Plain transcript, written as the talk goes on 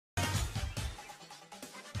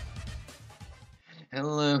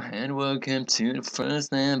Hello and welcome to the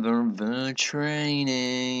first ever Verde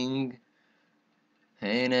Training.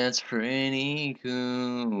 Hey, that's pretty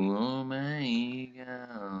cool. Oh my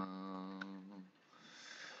god.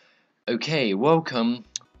 Okay, welcome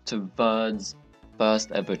to Verde's first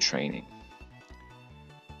ever training.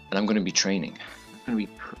 And I'm gonna be training. And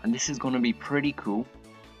this is gonna be pretty cool.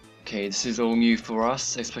 Okay, this is all new for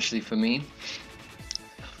us, especially for me.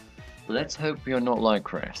 Let's hope we are not like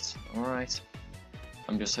Chris. Alright.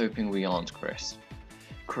 I'm just hoping we aren't Chris.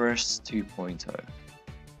 Chris 2.0.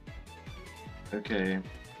 Okay,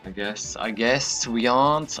 I guess we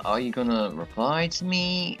aren't. Are you gonna reply to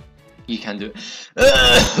me? You can do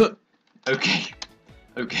it. Okay,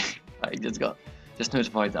 okay. I just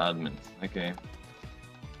notified the admin. Okay.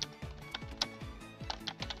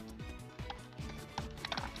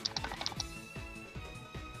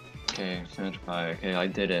 Okay, notify. Okay, I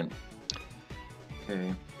did it.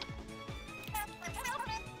 Okay.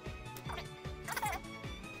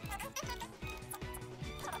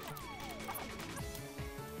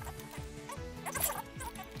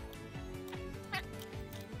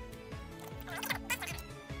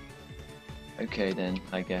 Okay then,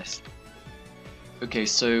 I guess. Okay,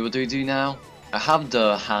 so what do we do now? I have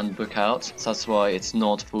the handbook out, so that's why it's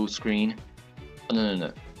not full screen. Oh,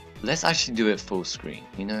 no. Let's actually do it full screen,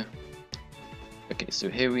 you know? Okay, so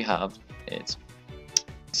here we have it.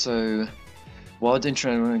 So, while the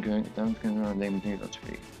intro going down,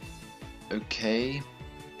 okay.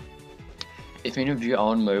 If any of you are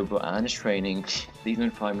on mobile and is training, please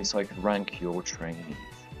notify me so I can rank your trainings.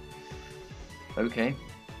 Okay.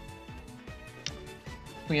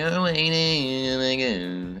 We are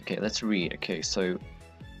waiting. Okay, let's read. Okay, so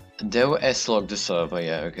they will S-log the server.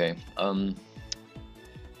 Yeah. Okay.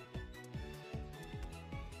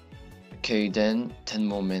 Okay, then 10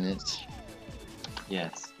 more minutes.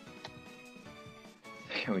 Yes.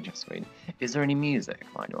 Okay, we just wait. Is there any music,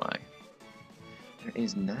 by the way? There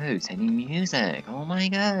is not any music. Oh my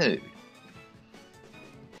god.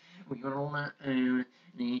 We got all that. You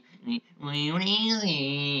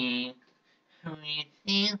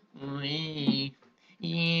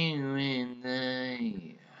and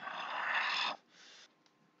I.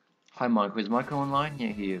 Hi, Michael. Is Michael online? Yeah,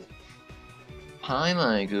 he is. Hi,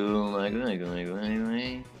 Michael.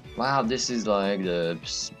 Wow, this is like the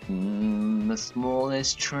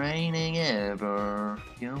smallest training ever.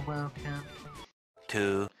 You're welcome.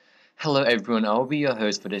 Hello everyone, I'll be your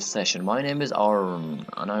host for this session. My name is Aaron,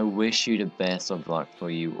 and I wish you the best of luck for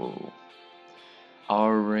you all.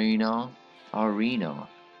 Arena,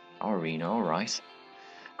 alright.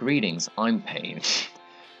 Greetings, I'm Payne.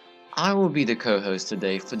 I will be the co-host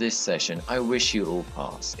today for this session. I wish you all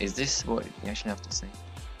pass. Is this what you actually have to say?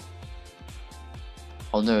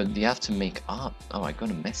 Oh no, you have to make up. Oh, I got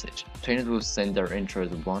a message. Trainers will send their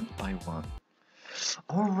intros one by one.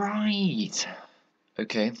 Alright.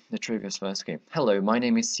 Okay, the trivia's first game. Hello, my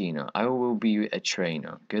name is Sina. I will be a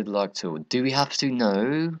trainer. Good luck to all. Do we have to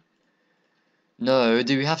know? No,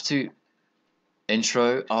 do we have to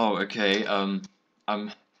intro? Oh, okay. I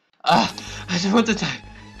don't want to type.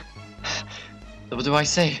 What do I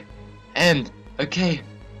say? N. Okay.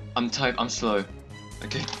 I'm slow.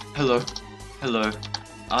 Okay. Hello.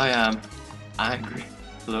 I am angry.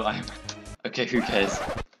 Hello, I am. Okay, who cares?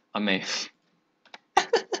 I may.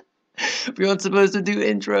 We aren't supposed to do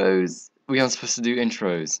intros.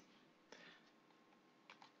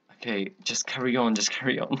 Okay, just carry on.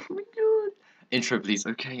 Oh my god. Intro, please.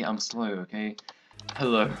 Okay, I'm slow, okay?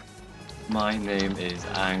 Hello. My name is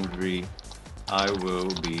Angry. I will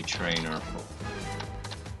be trainer.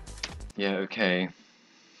 Yeah, okay.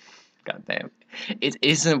 God damn. It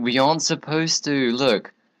isn't. We aren't supposed to.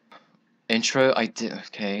 Look. Intro, I did.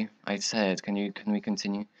 Okay, I said. Can we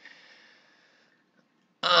continue?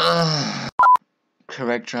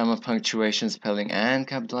 Correct grammar, punctuation, spelling, and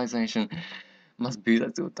capitalization must be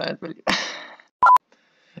that all that.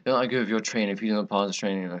 Don't argue with your trainer if you don't pass the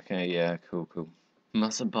training. Okay, yeah, cool.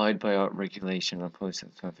 Must abide by our regulation and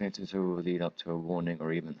process. So offenses will lead up to a warning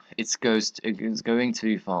or even it's going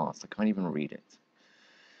too fast. I can't even read it.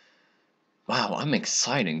 Wow, I'm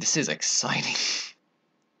exciting. This is exciting.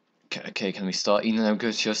 Okay, can we start?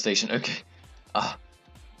 Go to your station. Okay.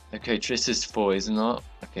 Okay, Tris is 4, is it not?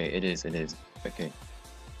 Okay, it is. Okay.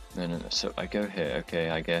 No. So I go here. Okay,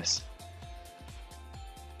 I guess.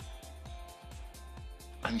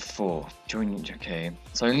 I'm 4. Join. Okay.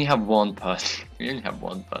 So I only have one person. We only have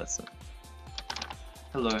one person.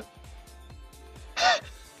 Hello.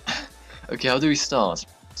 Okay, how do we start?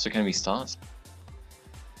 So can we start?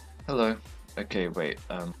 Hello. Okay, wait.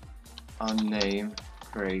 Unnamed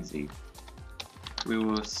crazy. We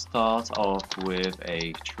will start off with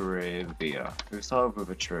a trivia.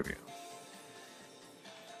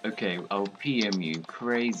 Okay, I'll PM you.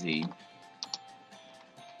 Crazy.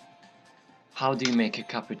 How do you make a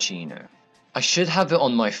cappuccino? I should have it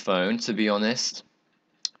on my phone, to be honest.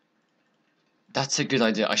 That's a good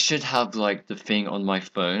idea. I should have like the thing on my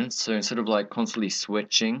phone, so instead of like constantly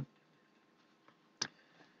switching.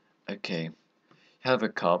 Okay. Have a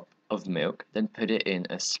cup of milk, then put it in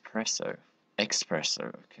espresso.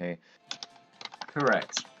 Espresso, okay.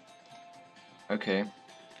 Correct. Okay.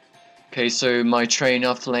 Okay, so my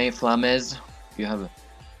trainer Flames, you have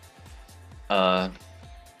a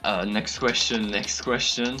next question,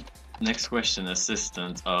 assistant. Next question.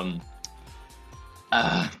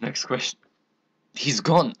 He's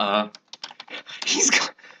gone. He's gone.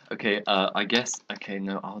 Okay, I guess. Okay,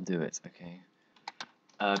 no, I'll do it. Okay.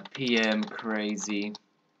 PM crazy.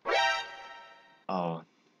 Oh.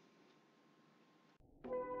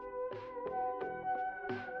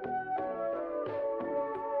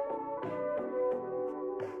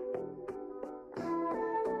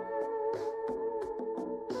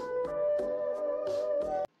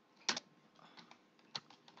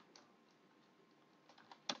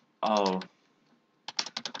 Oh.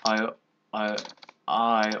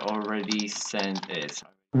 I already sent it.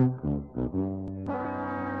 Got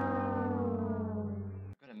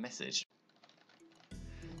a message.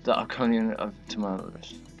 The Iconian of tomorrow.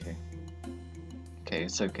 Okay. Okay,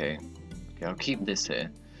 it's okay. Okay, I'll keep this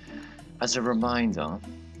here. As a reminder.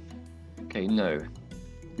 Okay, no.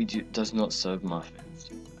 Does not serve muffins.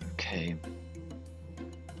 Okay.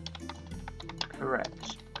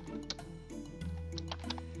 Correct.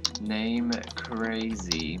 Name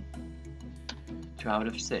crazy. 2 out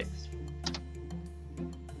of 6.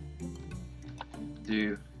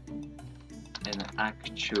 Do an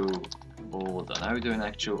actual order. Now we do an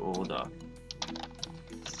actual order.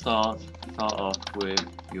 Start off with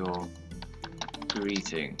your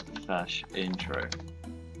greeting / intro.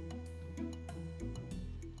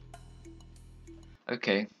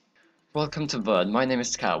 Okay. Welcome to Verde. My name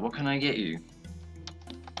is Cal. What can I get you?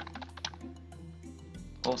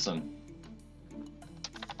 Awesome.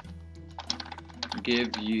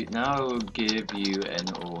 Now I will give you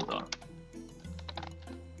an order.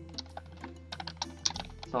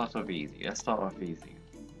 Start off easy. Let's start off easy.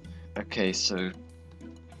 Okay, so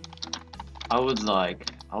I would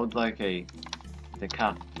like a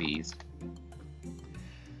decaf, please.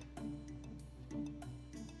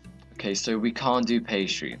 Okay, so we can't do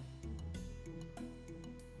pastry.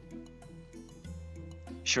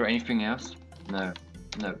 Sure, anything else? No.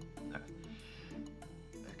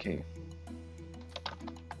 Okay.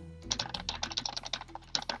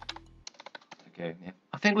 Okay, yeah.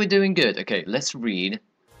 I think we're doing good. Okay, let's read.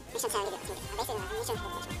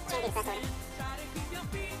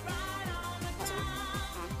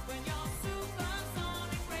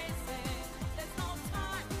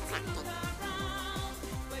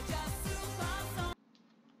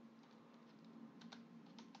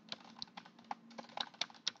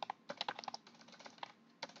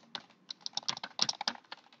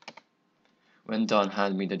 When done,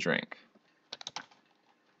 hand me the drink.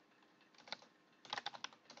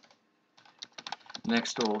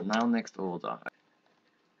 Next order.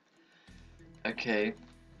 Okay.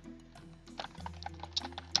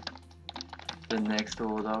 The next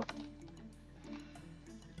order.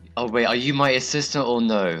 Oh wait, are you my assistant or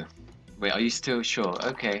no? Wait, are you still sure?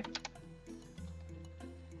 Okay.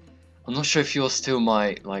 I'm not sure if you're still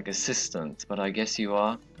my like assistant, but I guess you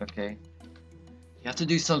are. Okay. You have to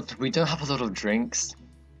do something. We don't have a lot of drinks.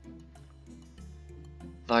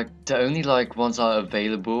 Like, the only, like, ones that are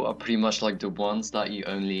available are pretty much, like, the ones that you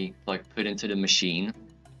only, like, put into the machine.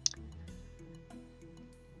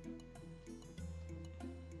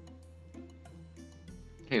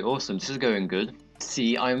 Okay, awesome. This is going good.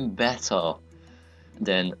 See, I'm better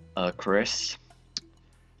than, Chris.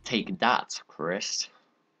 Take that, Chris.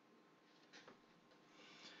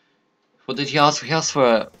 What did he ask? He asked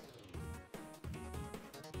for...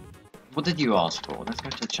 What did you ask for? Let's go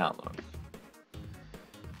to the chat log.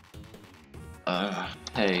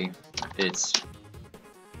 Hey, it's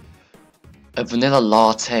a vanilla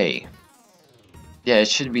latte. Yeah, it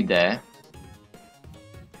should be there.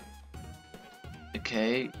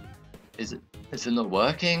 Okay, is it not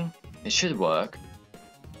working? It should work.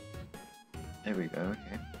 There we go,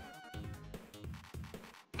 okay.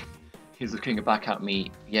 He's looking back at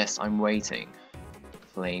me. Yes, I'm waiting.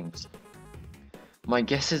 Flames. My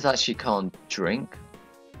guess is that she can't drink.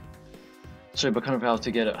 So, but kind of how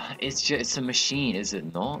to get it. It's a machine, is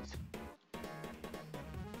it not?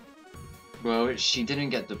 Well, she didn't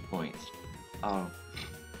get the point. Oh.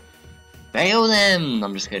 Fail them!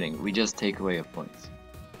 I'm just kidding. We just take away your points.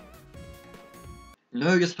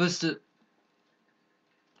 No, you're supposed to...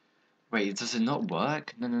 Wait, does it not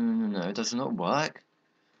work? No. Does it not work?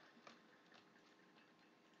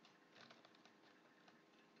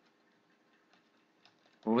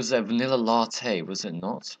 Or was that vanilla latte? Was it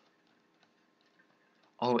not?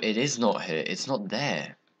 Oh, it is not here. It's not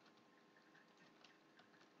there.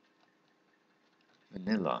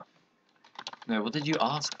 Vanilla. No, what did you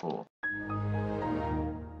ask for?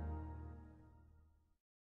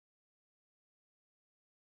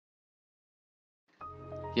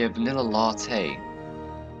 Yeah, vanilla latte.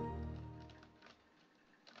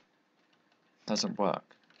 Doesn't work.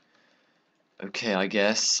 Okay, I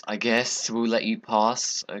guess we'll let you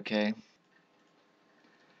pass, okay?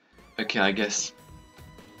 Okay, I guess.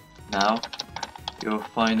 Now, your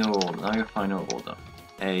final order.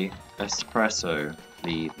 A espresso,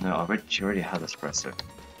 please. No, she already had espresso.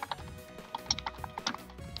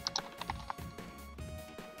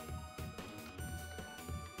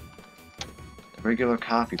 Regular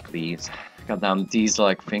coffee, please. Goddamn, these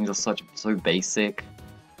like things are so basic.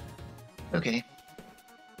 Okay.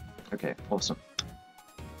 Okay, awesome.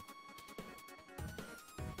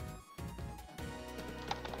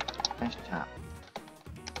 Nice chat.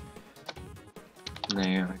 No,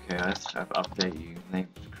 okay, let's try to update you. Name's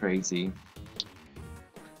crazy.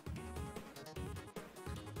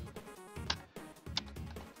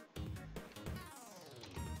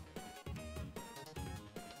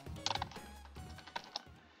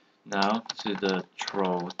 Now to the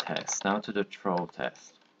troll test.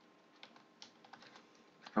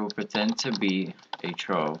 I will pretend to be a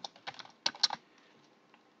troll.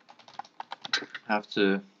 Have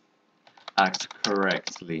to act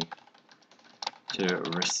correctly to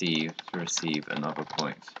receive another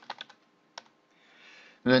point.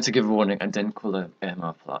 I'm going to give a warning and then call it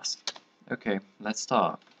MR+. Okay, let's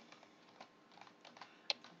start.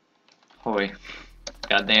 Hoi.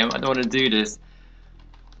 Goddamn, I don't want to do this.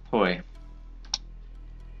 Hoi.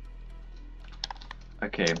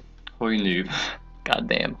 Okay, hoi noob.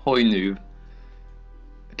 Goddamn, hoi noob.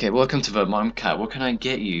 Okay, welcome to the Mom Cat. What can I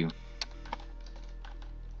get you?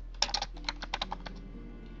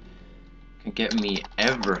 Can get me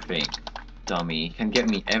everything, dummy. Can get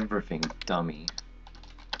me everything, dummy.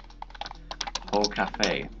 Whole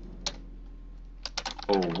cafe.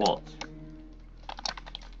 Or what?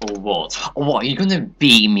 Or what? What? Are you gonna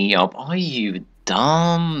beat me up? Are you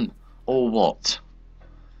dumb? Or what?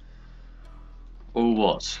 Or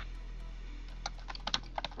what?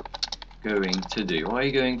 Going to do? What are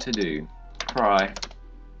you going to do? Cry.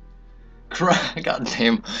 Cry.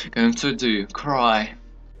 Goddamn. Going to do? Cry.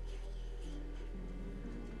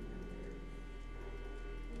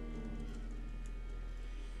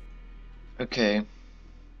 Okay.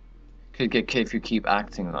 Could get kicked if you keep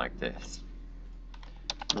acting like this.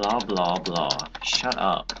 Blah blah blah. Shut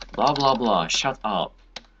up. Blah blah blah. Shut up.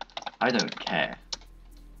 I don't care.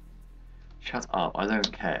 Shut up. I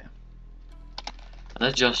don't care.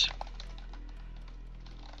 Let's just...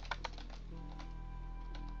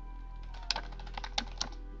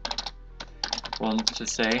 want to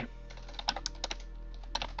say?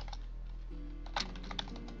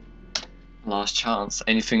 Last chance.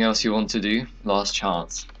 Anything else you want to do? Last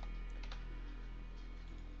chance.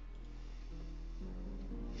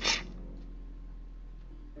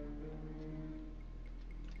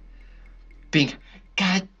 Bing.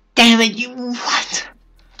 God damn it, you what?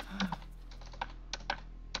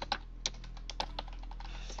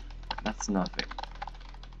 That's nothing.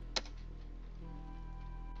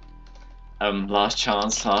 Last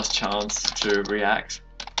chance to react.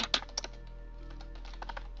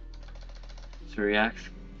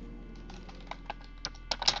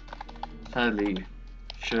 Sadly,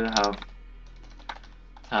 should have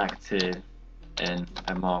tacted in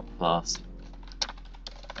MR plus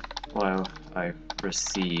while I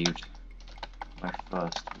received my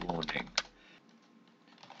first warning.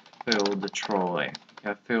 Failed the trolling.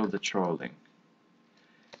 I failed the trolling.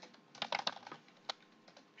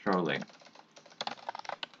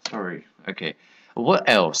 Sorry. Okay. What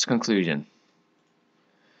else? Conclusion.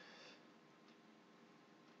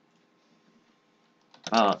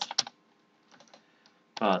 But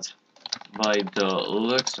by the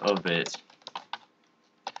looks of it,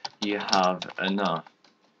 you have enough.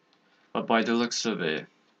 But by the looks of it,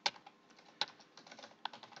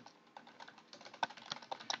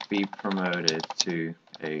 be promoted to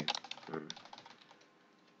a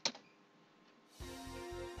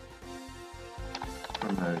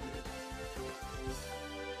promoted.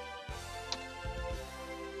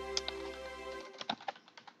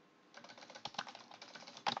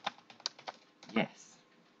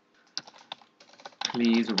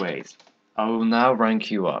 Please wait. I will now rank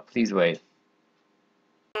you up. Please wait.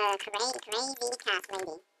 Crazy cat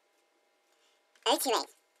lady. 028.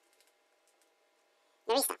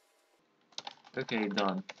 Marisa. Okay,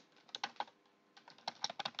 done.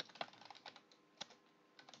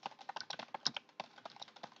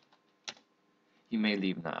 You may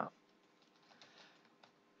leave now.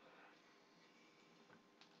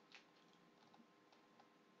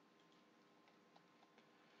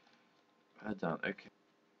 Done, okay.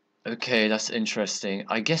 Okay, that's interesting.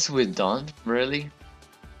 I guess we're done, really?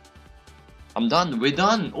 I'm done, we're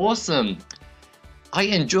done, awesome! I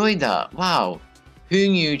enjoyed that, wow! Who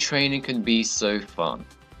knew training could be so fun?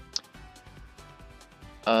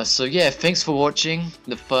 So yeah, thanks for watching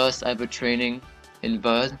the first ever training in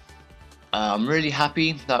Verde. I'm really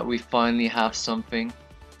happy that we finally have something.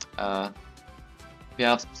 We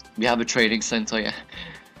have a training center, yeah.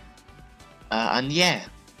 And yeah.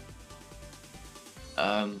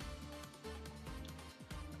 Um,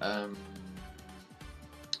 I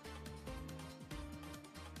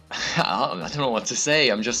don't know what to say.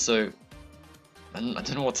 I'm just so I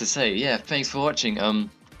don't know what to say. Yeah, thanks for watching.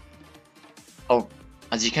 Oh,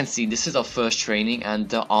 as you can see, this is our first training, and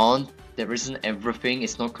there isn't everything.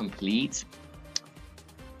 It's not complete.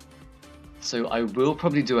 So I will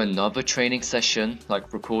probably do another training session,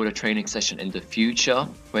 like record a training session in the future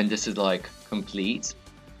when this is like complete,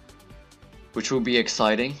 which will be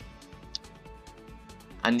exciting.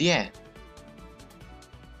 And yeah.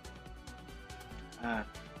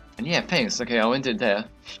 And yeah, thanks. Okay, I'll end it there.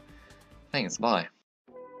 Thanks, bye.